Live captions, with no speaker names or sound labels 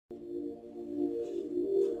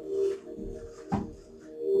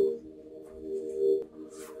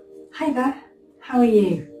Hi there, how are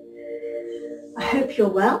you? I hope you're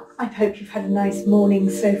well. I hope you've had a nice morning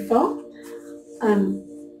so far.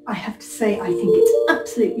 I have to say I think it's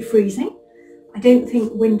absolutely freezing. I don't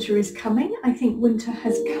think winter is coming, I think winter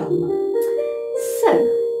has come. So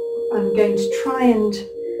I'm going to try and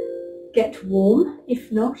get warm.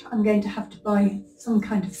 If not, I'm going to have to buy some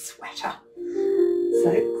kind of sweater.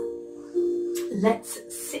 So let's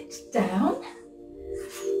sit down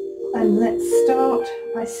and let's start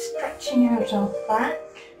by stretching out our back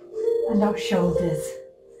and our shoulders.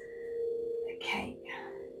 Okay.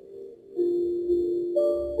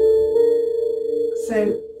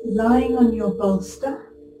 So lying on your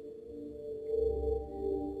bolster,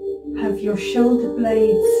 have your shoulder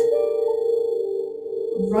blades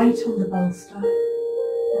right on the bolster,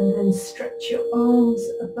 and then stretch your arms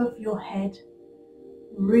above your head,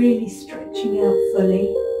 really stretching out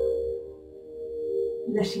fully,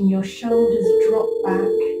 letting your shoulders drop back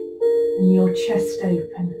and your chest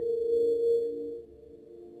open.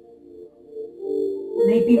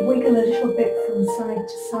 Maybe wiggle a little bit from side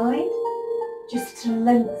to side, just to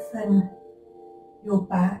lengthen your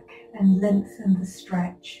back and lengthen the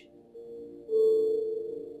stretch.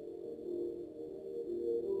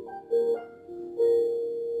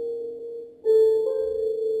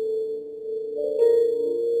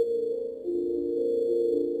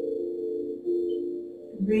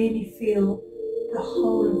 Really feel the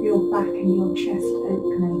whole of your back and your chest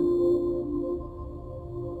opening.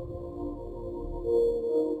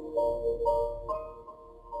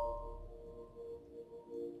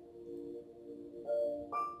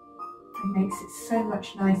 It makes it so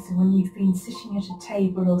much nicer when you've been sitting at a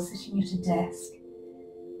table or sitting at a desk,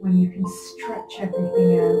 when you can stretch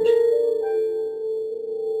everything out.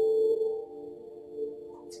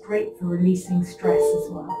 It's great for releasing stress as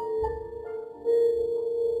well.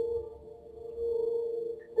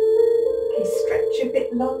 Okay, stretch a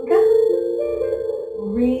bit longer.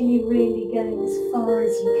 Really going as far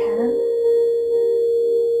as you can.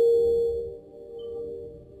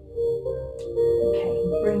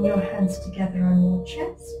 Bring your hands together on your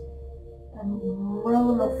chest and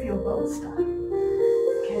roll off your bolster.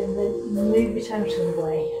 Okay, and then move it out of the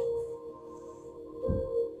way.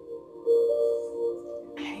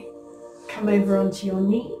 Okay, come over onto your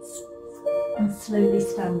knees and slowly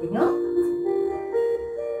standing up.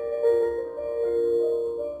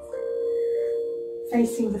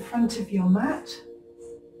 Facing the front of your mat.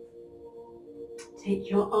 Take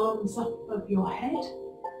your arms up above your head.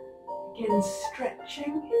 Again,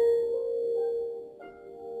 stretching,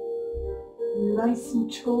 nice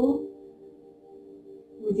and tall,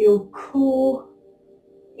 with your core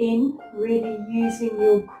in, really using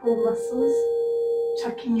your core muscles,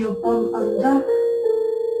 tucking your bum under,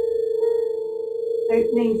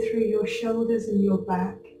 opening through your shoulders and your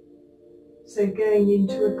back, so going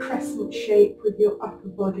into a crescent shape with your upper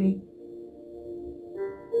body.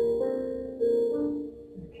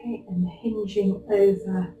 Okay, and hinging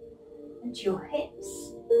over at your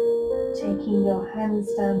hips, taking your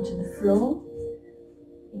hands down to the floor,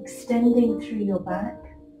 extending through your back,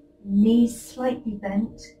 knees slightly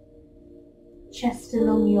bent, chest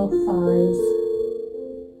along your thighs,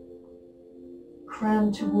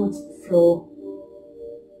 crown towards the floor.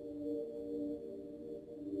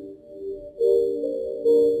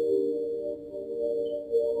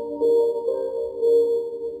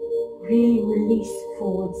 Really release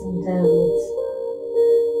forwards and downwards.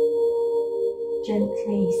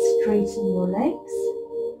 Gently straighten your legs.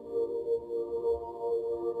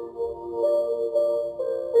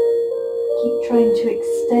 Keep trying to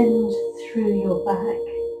extend through your back.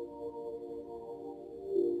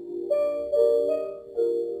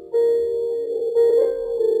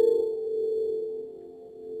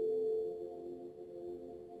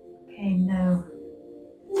 Okay, now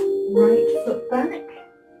right foot back,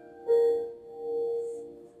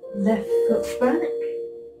 left foot back,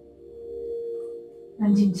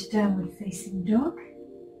 and into downward facing dog.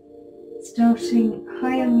 Starting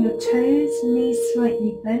high on your toes, knees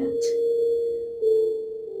slightly bent,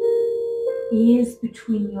 ears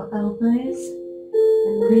between your elbows,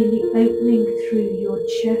 and really opening through your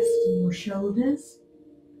chest and your shoulders.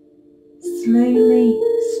 Slowly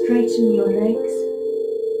straighten your legs,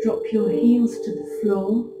 drop your heels to the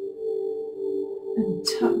floor, and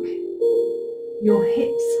tuck your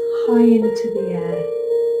hips high into the air.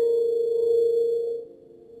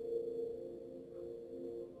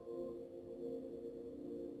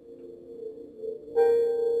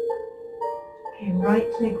 Okay, right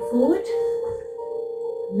leg forward,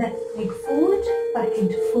 left leg forward, back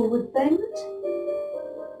into forward bend.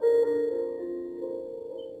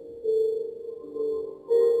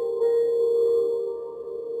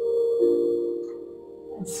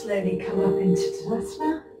 slowly come up into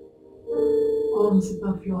Tadasana, arms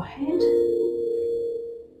above your head,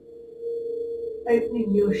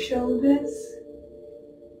 opening your shoulders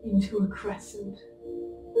into a crescent.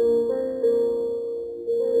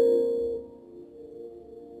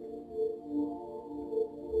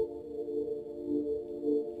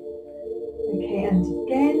 Okay, and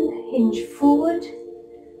again, hinge forward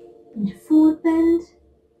into forward bend.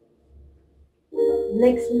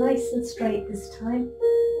 Legs nice and straight this time.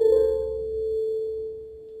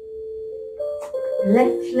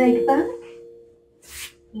 Left leg back,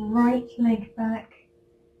 right leg back,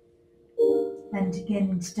 and again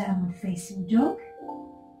into downward facing dog.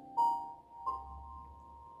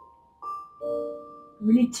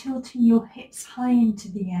 Really tilting your hips high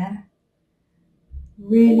into the air,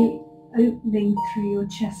 really opening through your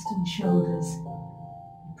chest and shoulders,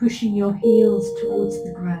 pushing your heels towards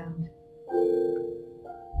the ground.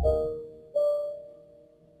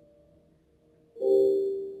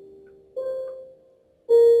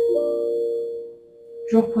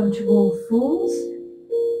 Drop onto all fours,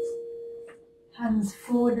 hands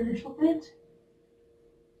forward a little bit,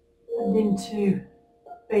 and into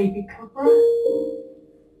baby cobra.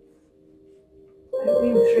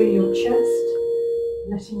 Opening through your chest,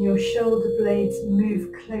 letting your shoulder blades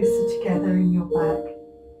move closer together in your back.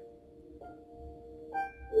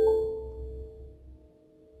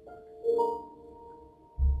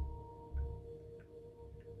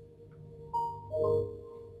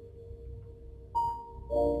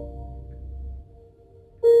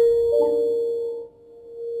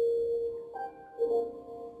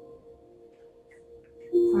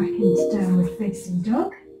 Back into downward facing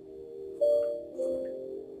dog.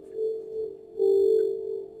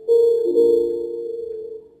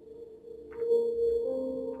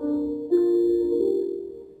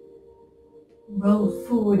 Roll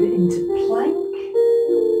forward into plank,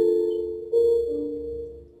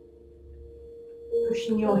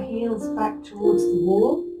 pushing your heels back towards the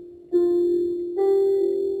wall.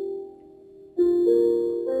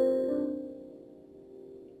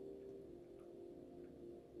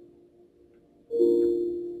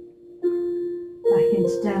 Back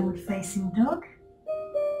into downward facing dog.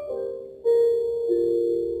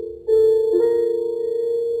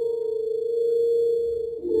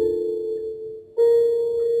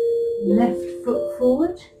 Left foot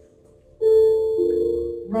forward,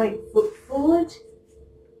 right foot forward,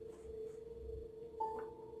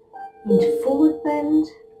 into forward bend,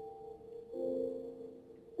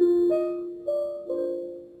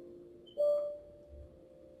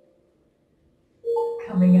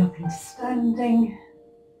 coming up into standing,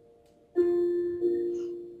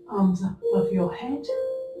 arms up above your head.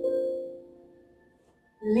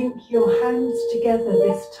 Link your hands together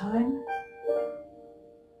this time.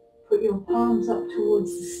 Put your palms up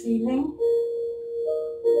towards the ceiling.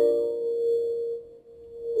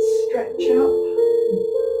 Stretch up,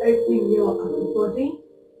 opening your upper body.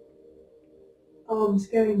 Arms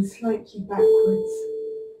going slightly backwards.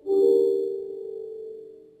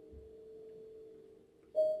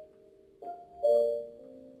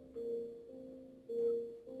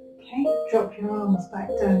 Okay, drop your arms back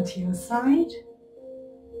down to your side.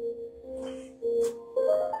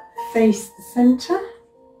 Face the centre.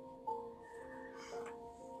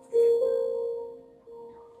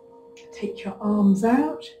 Take your arms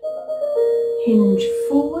out, hinge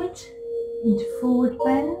forward into forward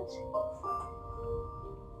bend.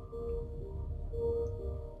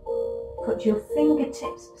 Put your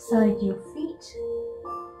fingertips beside your feet.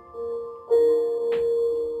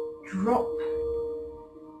 Drop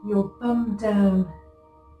your bum down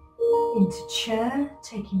into chair,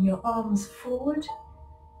 taking your arms forward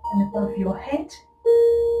and above your head.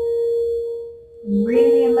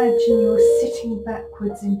 Really imagine you're sitting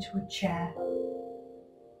backwards into a chair.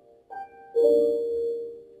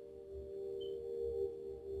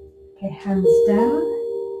 Okay, hands down.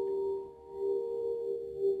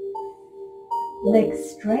 Legs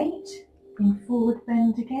straight in forward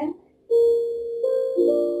bend again.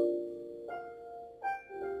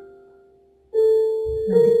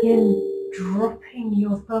 And again, dropping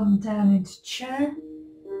your bum down into chair,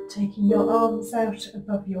 taking your arms out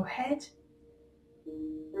above your head.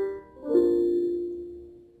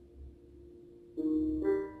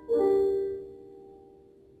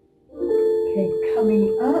 Okay,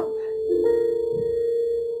 coming up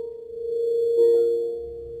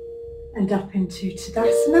and up into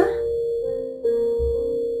Tadasana.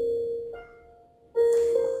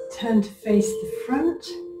 Turn to face the front.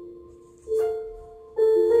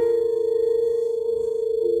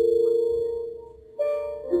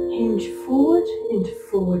 Hinge forward into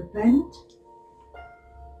forward bend.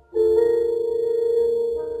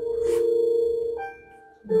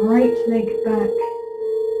 right leg back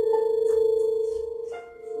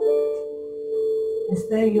as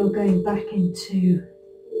though you're going back into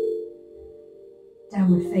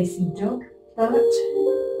downward facing dog, but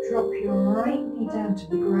drop your right knee down to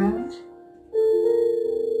the ground,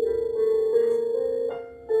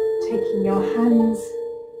 taking your hands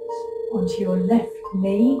onto your left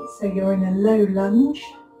knee, so you're in a low lunge.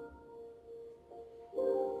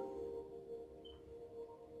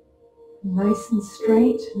 Nice and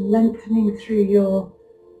straight, lengthening through your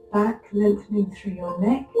back, lengthening through your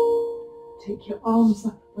neck. Take your arms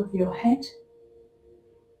up above your head,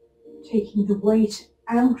 taking the weight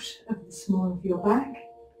out of the small of your back.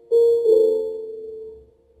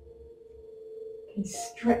 Okay,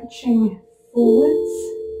 stretching forwards.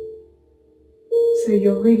 So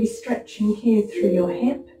you're really stretching here through your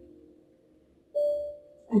hip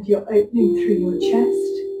and you're opening through your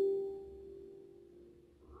chest.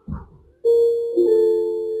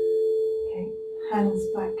 Okay, hands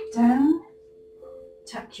back down.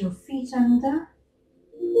 Tuck your feet under.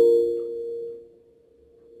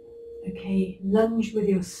 Okay, lunge with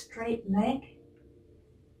your straight leg.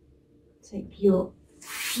 Take your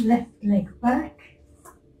left leg back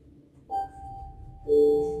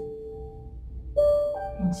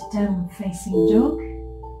into downward facing dog.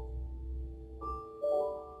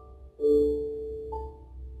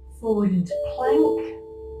 Forward into plank.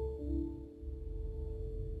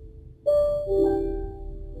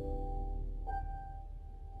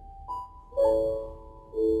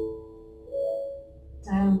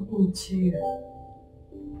 Down into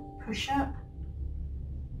push-up,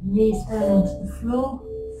 knees down onto the floor,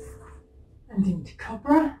 and into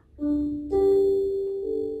cobra.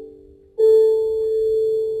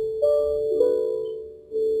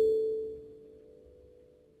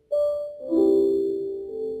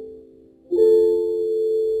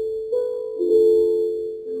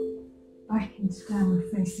 Back into downward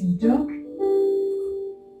facing dog.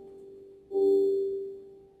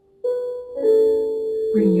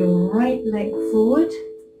 Bring your right leg forward.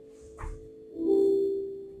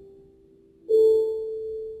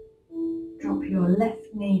 Drop your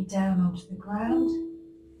left knee down onto the ground.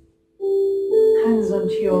 Hands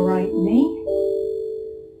onto your right knee.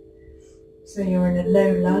 So you're in a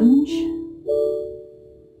low lunge.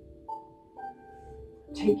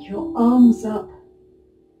 Take your arms up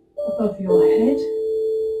above your head.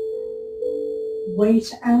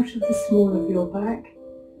 Weight out of the small of your back.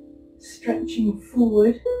 Stretching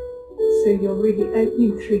forward, so you're really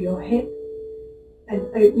opening through your hip and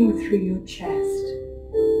opening through your chest.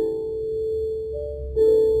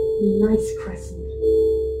 Nice crescent.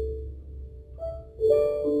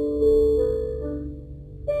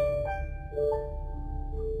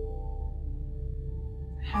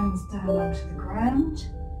 Hands down onto the ground.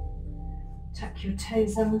 Tuck your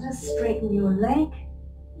toes under, straighten your leg.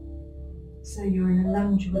 So you're in a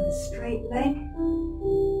lunge with a straight leg.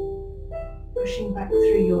 Pushing back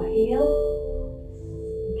through your heel.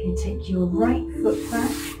 Okay, take your right foot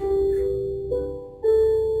back.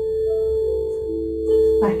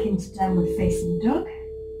 Back into downward facing dog.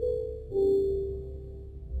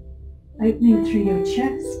 Opening through your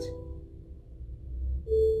chest.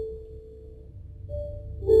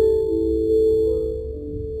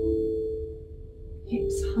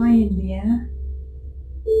 Hips high in the air.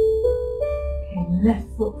 Okay, left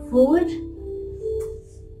foot forward.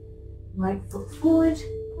 Right foot forward,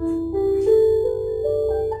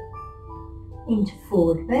 into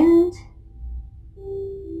forward bend,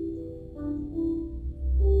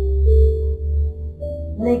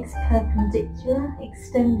 legs perpendicular,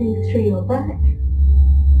 extending through your back,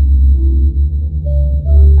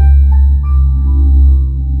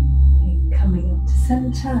 okay, coming up to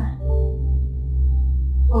centre,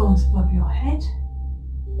 arms above your head.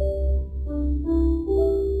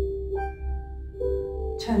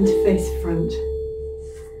 Turn to face front.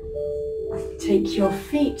 Take your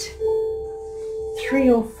feet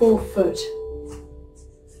 3 or 4 foot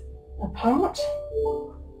apart.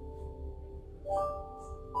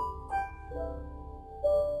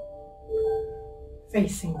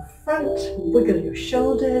 Facing front, wiggle your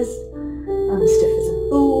shoulders. I'm stiff as a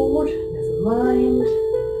board, never mind.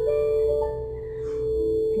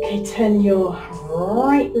 Okay, turn your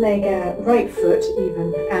right leg out, right foot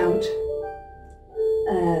even out.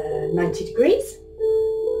 90 degrees.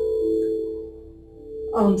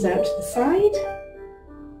 Arms out to the side.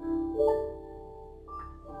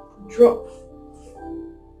 Drop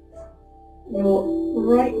your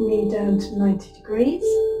right knee down to 90 degrees.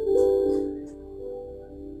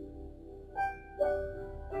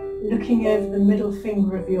 Looking over the middle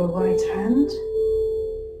finger of your right hand.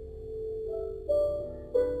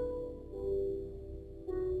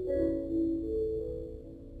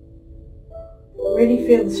 Really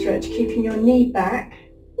feel the stretch, keeping your knee back.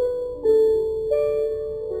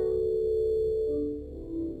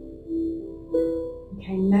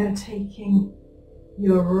 Okay, now taking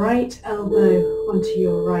your right elbow onto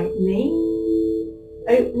your right knee,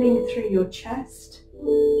 opening through your chest,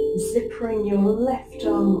 zippering your left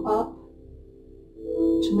arm up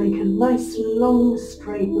to make a nice long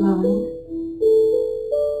straight line,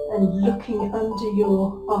 and looking under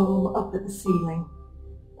your arm up at the ceiling.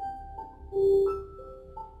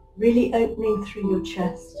 Really opening through your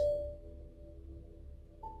chest.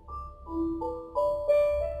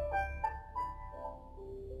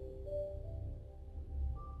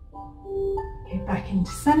 Okay, back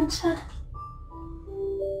into centre.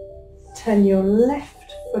 Turn your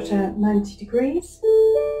left foot out 90 degrees.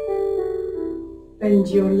 Bend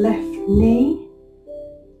your left knee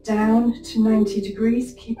down to 90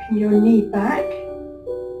 degrees, keeping your knee back.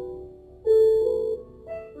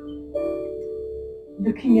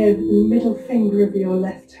 Looking over the middle finger of your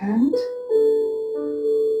left hand.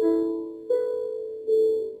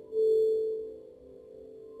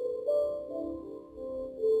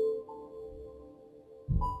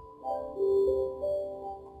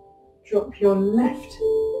 Drop your left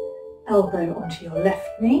elbow onto your left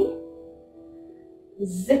knee.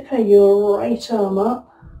 Zipper your right arm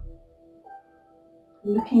up,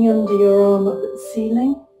 looking under your arm up at the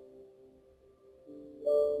ceiling.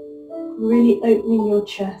 Really opening your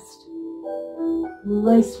chest.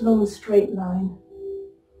 Nice long straight line.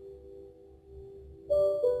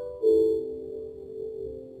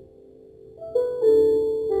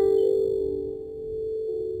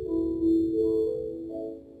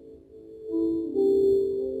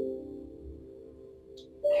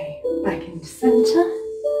 Okay, back into centre.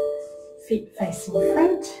 Feet facing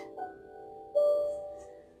front.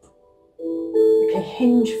 Okay,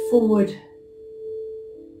 hinge forward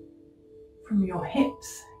from your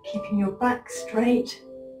hips, keeping your back straight.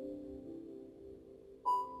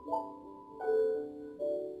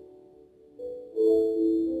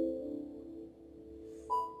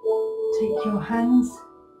 Take your hands,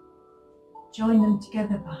 join them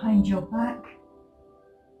together behind your back,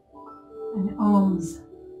 and arms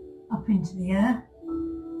up into the air,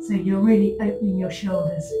 so you're really opening your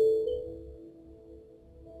shoulders.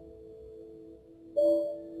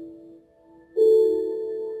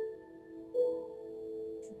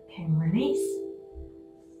 Okay, release.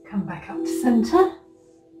 Come back up to centre.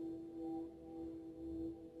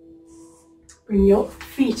 Bring your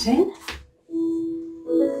feet in.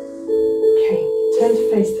 Okay, turn to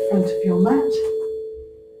face the front of your mat.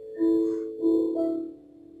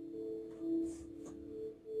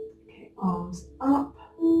 Okay, arms up.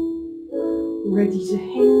 Ready to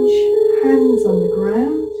hinge, hands on the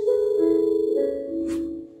ground.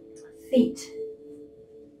 Feet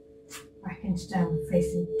back into downward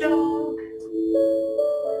facing dog.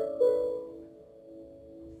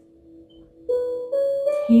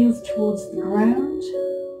 Heels towards the ground.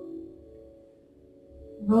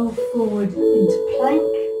 Roll forward into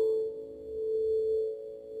plank.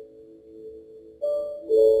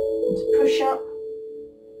 Into push up.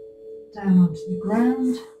 Down onto the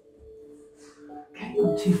ground. Okay,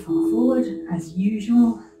 not too far forward as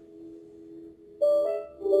usual.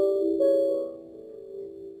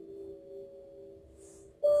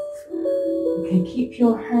 Okay, keep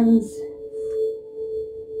your hands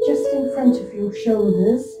just in front of your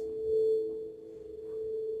shoulders,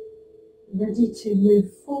 ready to move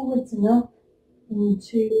forwards and up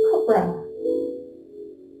into Cobra.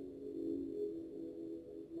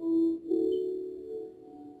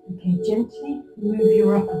 Okay, gently move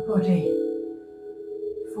your upper body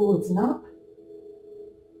forwards and up,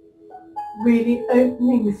 really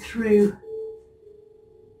opening through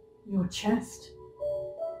your chest.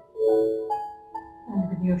 And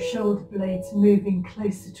with your shoulder blades moving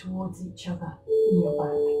closer towards each other in your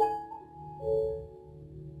back.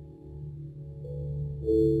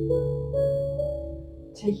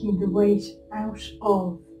 Taking the weight out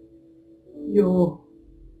of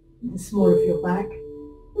the small of your back,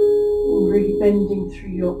 and really bending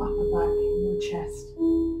through your upper back and your chest.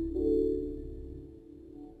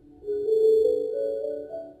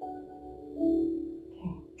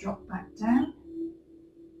 Okay, drop back down.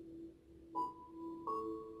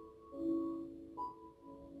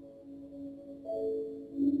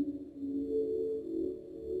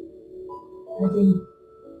 Ready,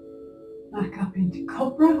 back up into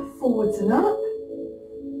Cobra, forwards and up.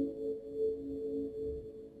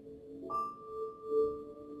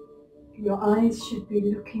 Your eyes should be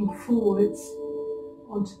looking forwards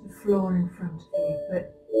onto the floor in front of you,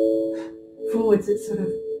 but forwards at sort of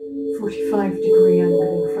 45-degree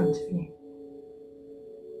angle in front of you.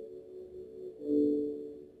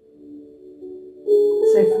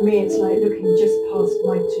 For me, it's like looking just past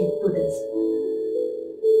my two Buddhas.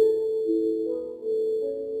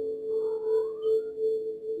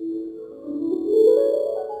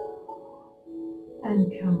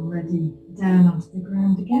 And come ready down onto the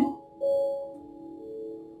ground again.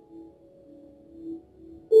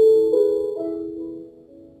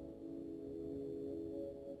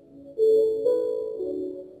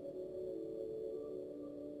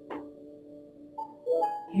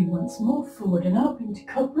 Okay, once more, forward and up into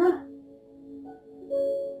Cobra.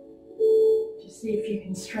 Just see if you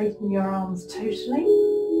can straighten your arms totally,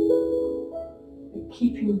 but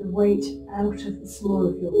keeping the weight out of the small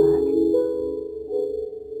of your back.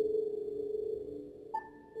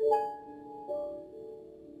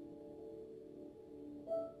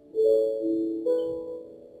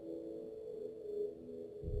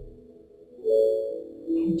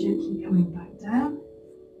 Gently coming back down.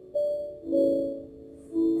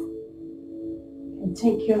 And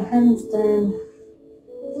take your hands down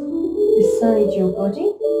beside your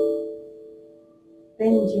body.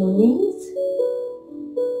 Bend your knees.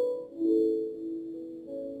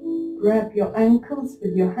 Grab your ankles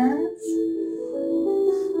with your hands.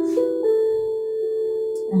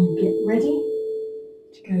 And get ready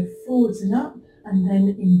to go forwards and up and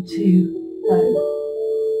then into bow.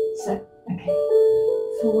 So, okay.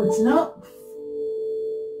 Forwards and up,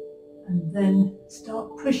 and then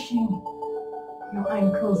start pushing your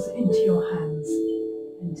ankles into your hands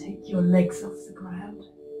and take your legs off the ground,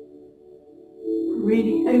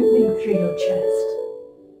 really opening through your chest.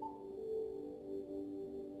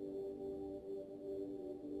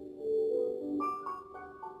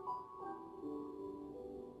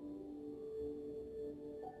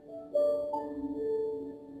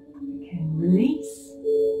 Okay, and release.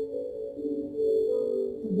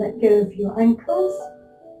 Let go of your ankles.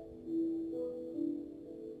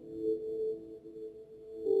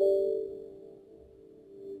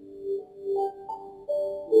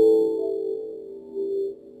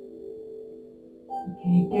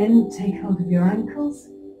 Okay, again, take hold of your ankles.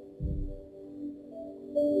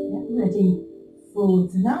 Get ready,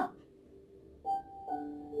 forwards and up.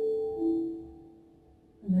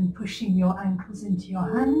 And then pushing your ankles into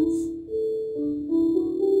your hands.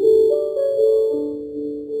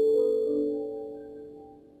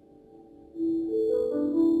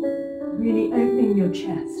 Really opening your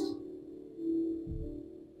chest.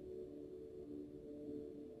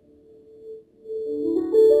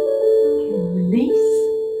 Okay, release.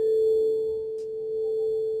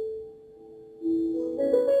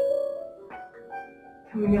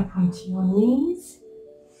 Coming up onto your knees.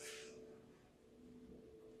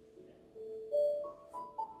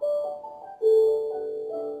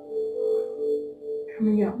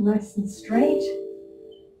 Coming up nice and straight.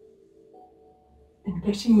 And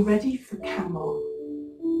getting ready for camel.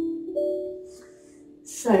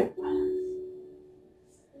 So,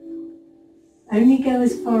 only go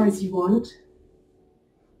as far as you want.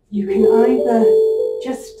 You can either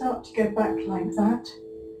just start to go back like that,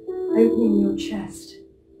 opening your chest,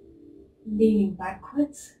 leaning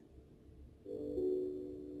backwards.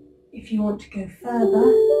 If you want to go further,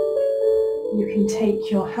 you can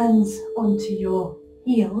take your hands onto your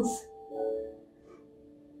heels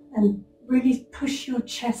and really push your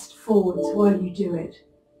chest forwards while you do it.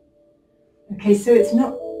 Okay, so it's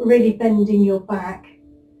not really bending your back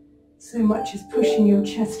so much as pushing your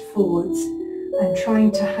chest forwards and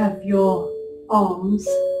trying to have your arms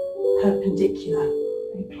perpendicular.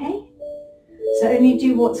 Okay? So only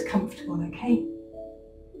do what's comfortable, okay?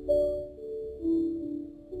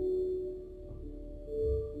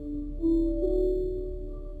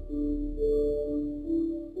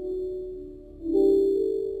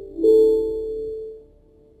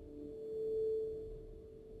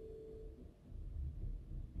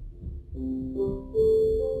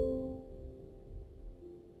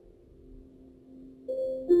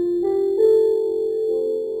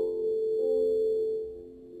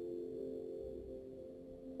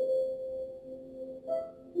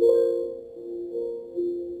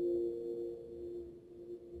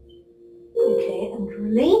 Okay, and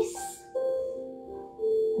release.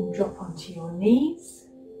 And drop onto your knees.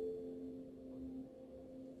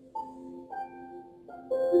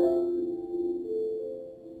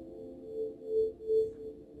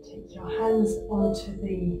 Take your hands onto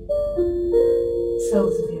the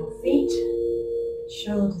soles of your feet,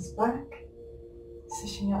 shoulders back,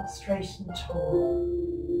 sitting up straight and tall.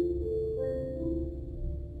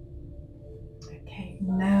 Okay,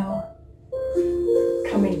 now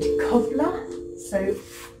coming to Cobra, so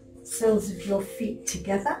soles of your feet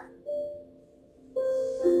together.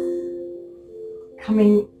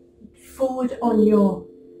 Coming forward on your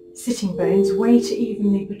sitting bones, weight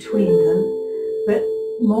evenly between them, but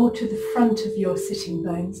more to the front of your sitting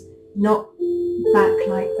bones, not back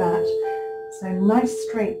like that. So nice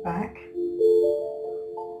straight back,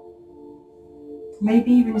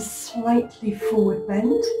 maybe even slightly forward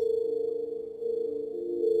bend.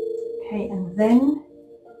 Okay, and then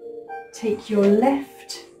take your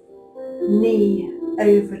left knee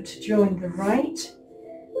over to join the right,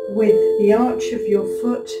 with the arch of your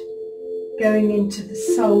foot going into the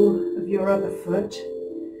sole of your other foot,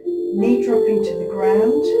 knee dropping to the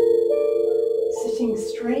ground, sitting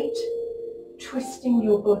straight, twisting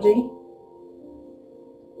your body,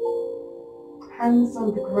 hands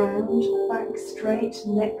on the ground, back straight,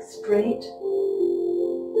 neck straight,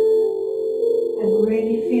 and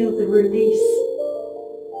really feel the release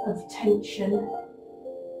of tension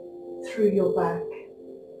through your back.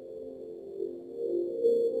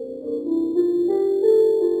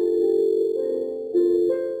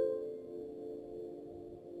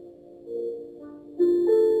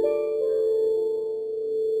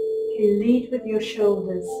 Okay, lead with your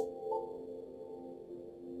shoulders.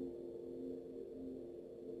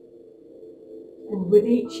 And with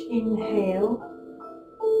each inhale,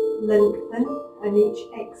 lengthen, and each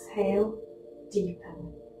exhale,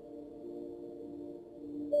 deepen.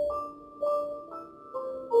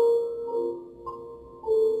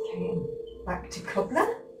 Okay, back to Cobbler.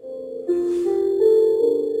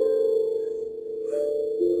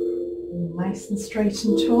 Nice and straight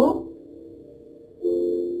and tall.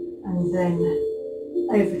 And then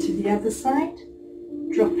over to the other side,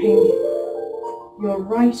 dropping your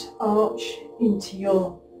right arch into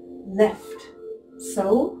your left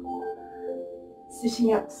sole,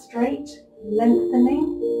 sitting up straight,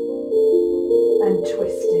 lengthening and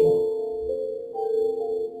twisting.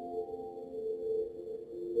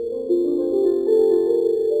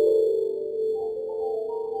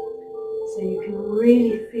 So you can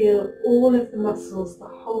really feel all of the muscles the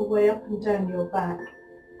whole way up and down your back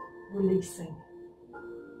releasing.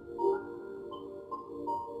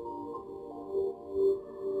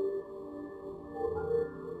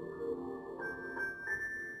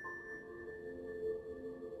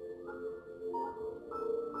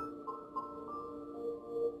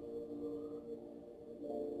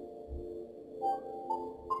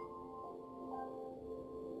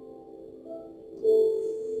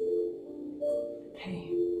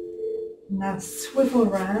 Okay, now swivel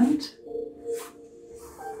round,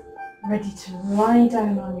 ready to lie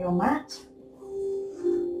down on your mat.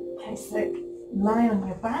 Okay, so lie on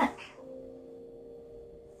your back,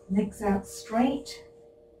 legs out straight.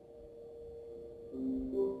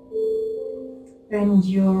 Bend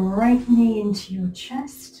your right knee into your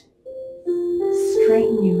chest,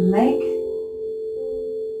 straighten your leg,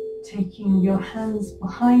 taking your hands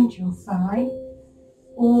behind your thigh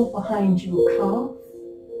or behind your calf,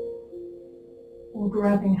 or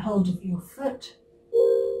grabbing hold of your foot.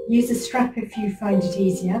 Use a strap if you find it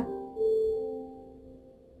easier.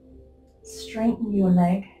 Straighten your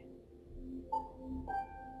leg,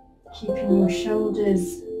 keeping your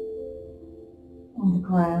shoulders on the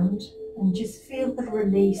ground, and just feel the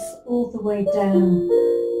release all the way down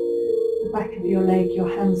the back of your leg, your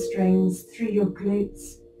hamstrings, through your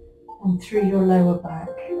glutes and through your lower back.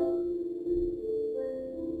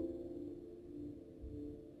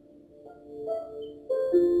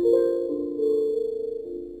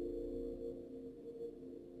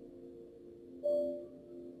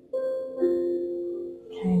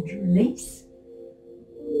 And release,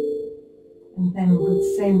 and then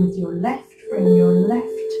the same with your left. Bring your left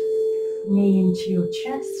knee into your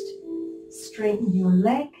chest, straighten your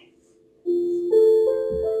leg,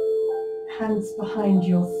 hands behind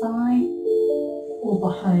your thigh or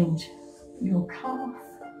behind your calf,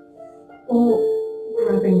 or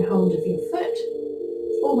grabbing hold of your foot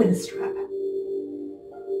or with a strap.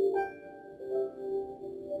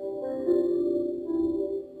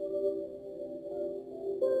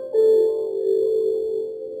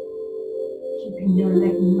 Your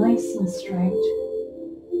leg nice and straight.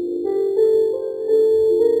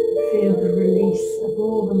 Feel the release of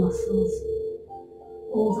all the muscles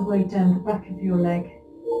all the way down the back of your leg,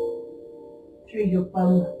 through your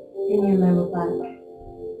bum, in your lower back.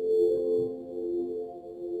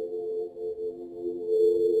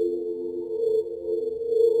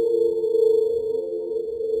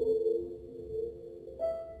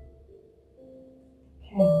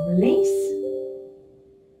 Okay, release.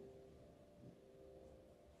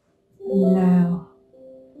 And now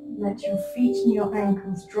let your feet and your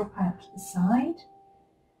ankles drop out to the side.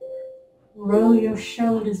 Roll your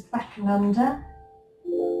shoulders back and under.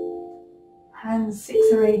 Hands 6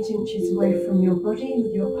 or 8 inches away from your body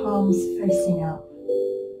with your palms facing up.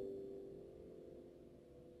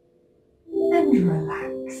 And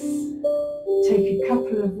relax. Take a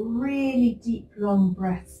couple of really deep long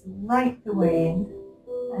breaths right the way in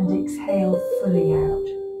and exhale fully out.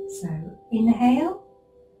 So inhale.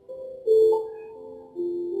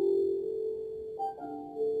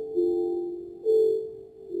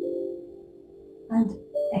 And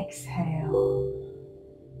exhale.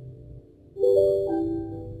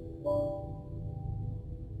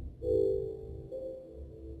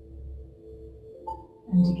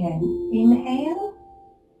 And again, inhale.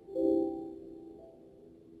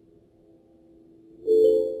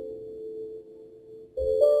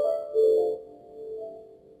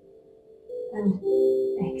 And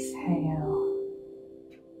exhale.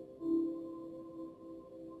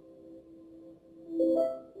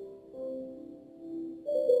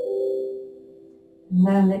 And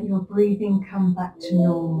now let your breathing come back to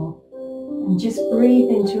normal. And just breathe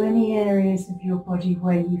into any areas of your body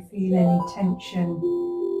where you feel any tension,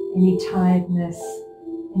 any tiredness,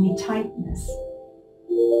 any tightness.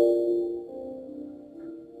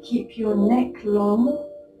 Keep your neck long,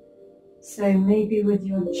 so maybe with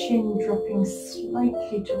your chin dropping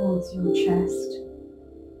slightly towards your chest.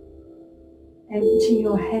 Empty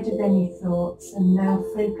your head of any thoughts and now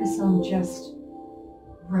focus on just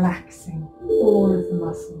relaxing all of the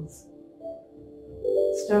muscles.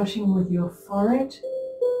 Starting with your forehead,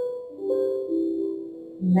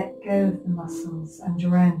 let go of the muscles and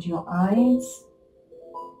around your eyes,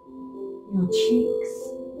 your cheeks.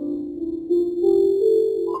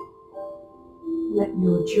 Let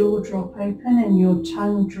your jaw drop open and your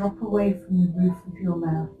tongue drop away from the roof of your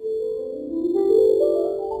mouth.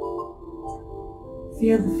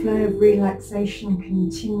 Feel the flow of relaxation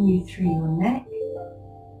continue through your neck,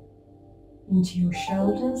 into your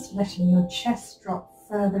shoulders, letting your chest drop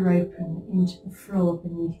further open into the floor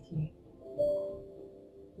beneath you.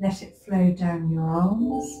 Let it flow down your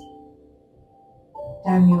arms,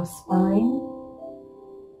 down your spine,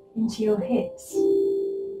 into your hips,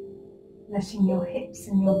 letting your hips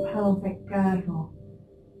and your pelvic girdle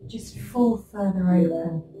just fall further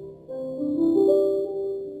open.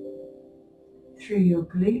 Through your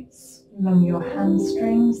glutes, along your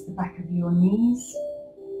hamstrings, the back of your knees,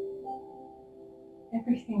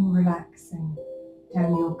 everything relaxing.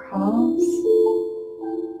 Down your calves,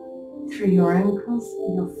 through your ankles,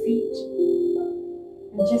 your feet,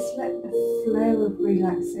 and just let the flow of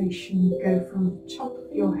relaxation go from the top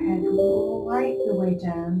of your head right the way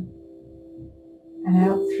down and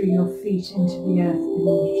out through your feet into the earth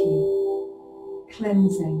beneath you,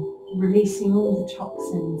 cleansing, releasing all the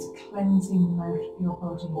toxins, cleansing them out of your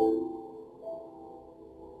body.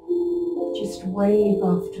 Just wave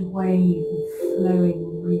after wave of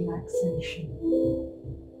flowing relaxation.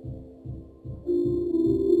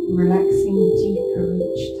 Relaxing deeper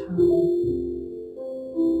each time.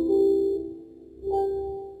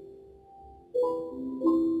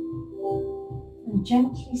 And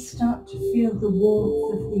gently start to feel the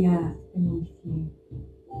warmth of the earth beneath you.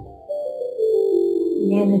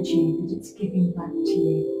 The energy that it's giving back to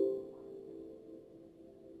you.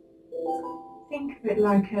 Think of it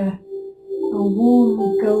like a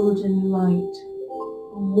warm golden light,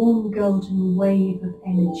 a warm golden wave of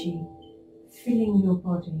energy filling your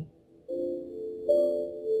body.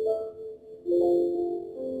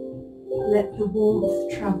 Let the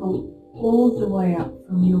warmth travel all the way up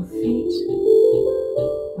from your feet,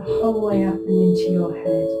 the whole way up and into your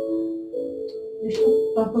head.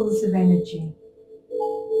 Little bubbles of energy,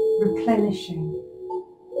 replenishing,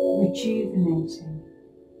 rejuvenating,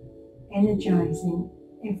 energizing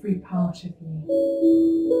every part of you.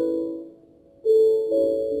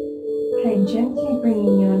 Okay, gently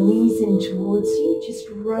bringing your knees in towards you, just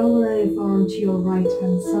roll over onto your right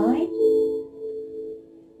hand side.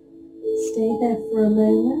 Stay there for a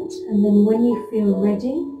moment, and then when you feel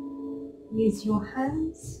ready, use your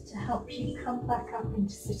hands to help you come back up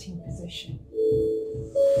into sitting position.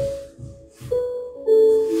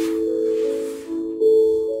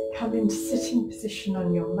 Come into sitting position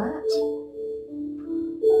on your mat,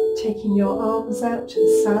 taking your arms out to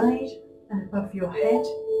the side and above your head,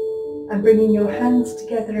 and bringing your hands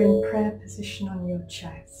together in prayer position on your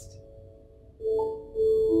chest.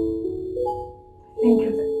 Think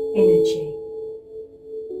of energy,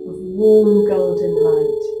 of warm golden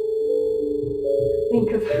light.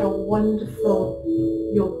 Think of how wonderful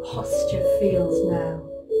your posture feels now.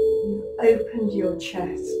 You've opened your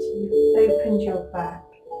chest, you've opened your back,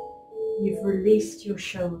 you've released your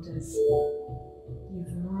shoulders.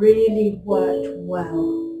 You've really worked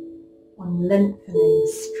well on lengthening,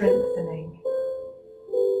 strengthening,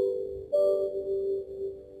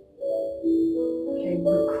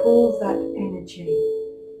 recall that energy,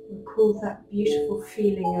 recall that beautiful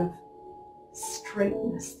feeling of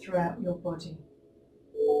straightness throughout your body,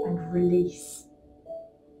 and release.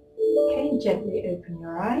 Okay, gently open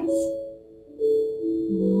your eyes.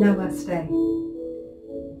 Namaste.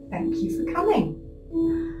 Thank you for coming.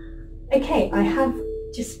 Okay, I have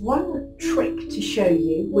just one trick to show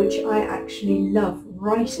you, which I actually love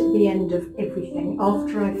right at the end of everything,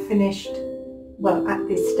 after I've finished, well, at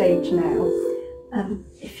this stage now.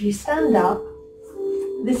 If you stand up,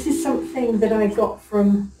 this is something that I got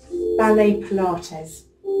from Ballet Pilates.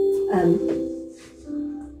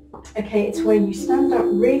 Okay, it's where you stand up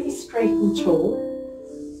really straight and tall,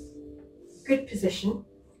 good position,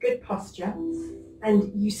 good posture,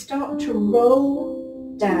 and you start to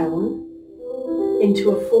roll down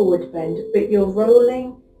into a forward bend, but you're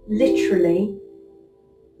rolling literally,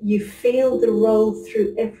 you feel the roll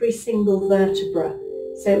through every single vertebra.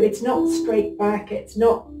 So it's not straight back, it's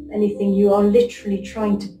not anything, you are literally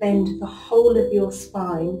trying to bend the whole of your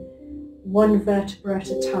spine, one vertebra at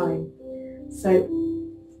a time. So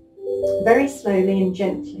very slowly and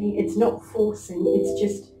gently, it's not forcing, it's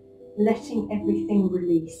just letting everything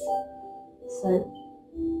release. So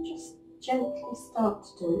just gently start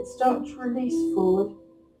to do it. Start to release forward,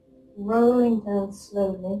 rolling down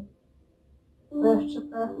slowly,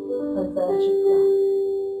 vertebra by vertebra.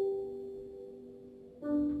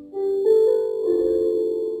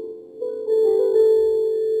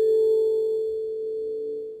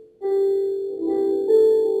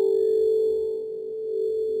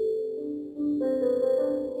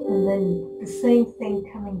 And then the same thing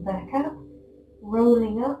coming back up,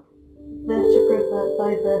 rolling up, vertebra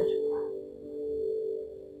by vertebra.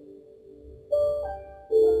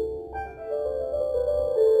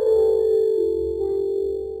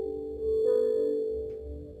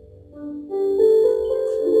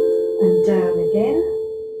 And down again.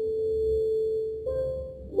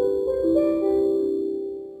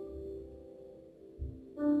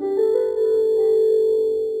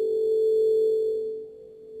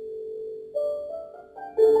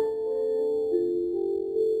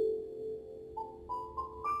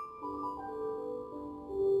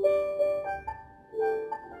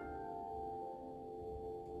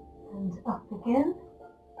 And up again.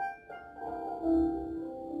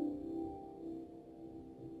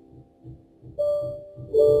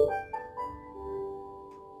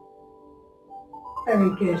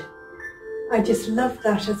 Very good. I just love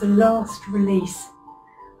that as a last release.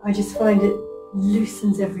 I just find it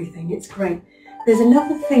loosens everything. It's great. There's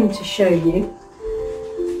another thing to show you.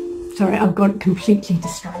 Sorry, I've got completely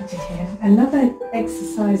distracted here. Another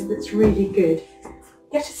exercise that's really good.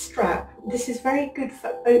 Get a strap. This is very good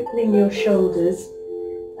for opening your shoulders.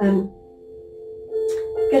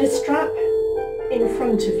 Get a strap in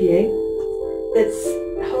front of you that's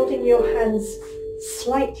holding your hands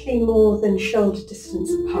slightly more than shoulder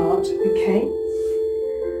distance apart, okay?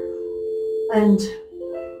 And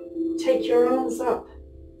take your arms up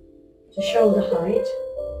to shoulder height,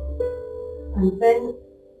 and then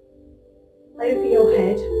over your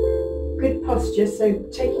head, good posture, so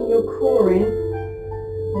taking your core in,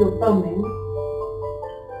 your bum in,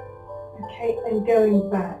 okay, and going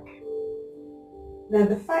back. Now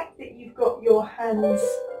the fact that you've got your hands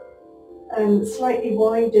slightly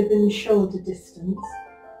wider than shoulder distance,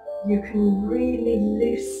 you can really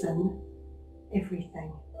loosen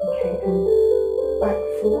everything, okay, and back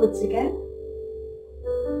forwards again,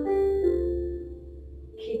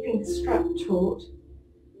 keeping the strap taut,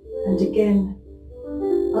 and again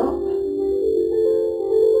up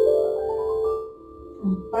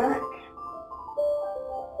and back.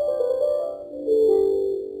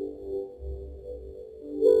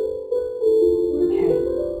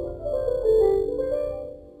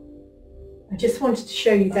 Just wanted to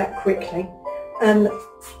show you that quickly.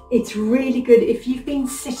 It's really good if you've been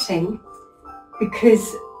sitting,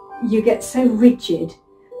 because you get so rigid,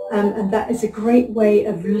 and that is a great way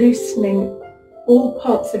of loosening all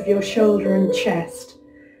parts of your shoulder and chest,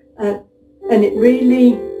 and it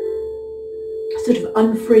really sort of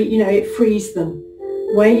it frees them.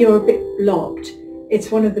 Where you're a bit blocked,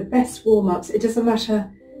 it's one of the best warm-ups. It doesn't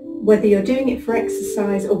matter whether you're doing it for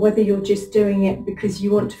exercise or whether you're just doing it because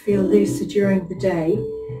you want to feel looser during the day.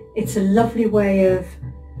 It's a lovely way of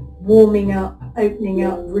warming up, opening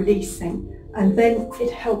up, releasing, and then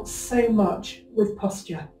it helps so much with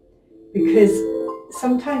posture, because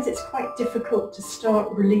sometimes it's quite difficult to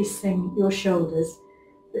start releasing your shoulders,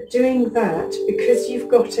 but doing that, because you've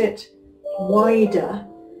got it wider,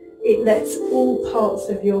 it lets all parts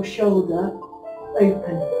of your shoulder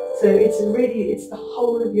open. So it's the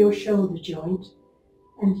whole of your shoulder joint,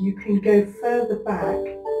 and you can go further back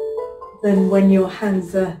than when your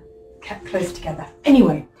hands are kept close together.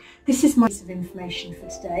 Anyway, this is my piece of information for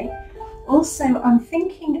today. Also, I'm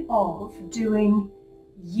thinking of doing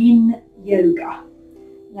yin yoga.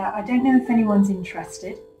 Now, I don't know if anyone's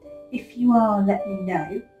interested. If you are, let me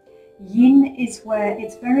know. Yin is where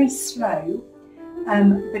it's very slow,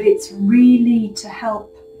 but it's really to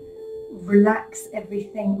help relax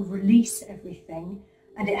everything, release everything,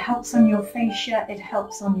 and it helps on your fascia, it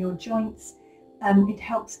helps on your joints, it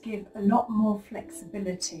helps give a lot more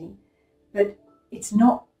flexibility, but it's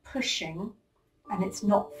not pushing and it's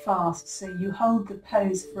not fast, so you hold the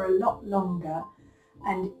pose for a lot longer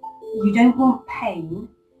and you don't want pain,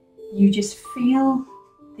 you just feel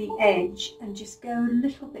the edge and just go a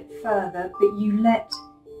little bit further, but you let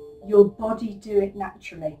your body do it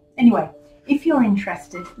naturally. Anyway, if you're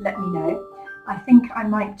interested, let me know. I think I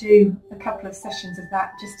might do a couple of sessions of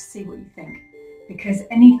that just to see what you think, because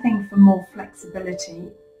anything for more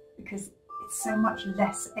flexibility, because it's so much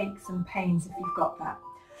less aches and pains if you've got that.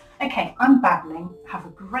 Okay, I'm babbling. Have a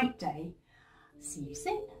great day. See you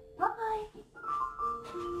soon. Bye.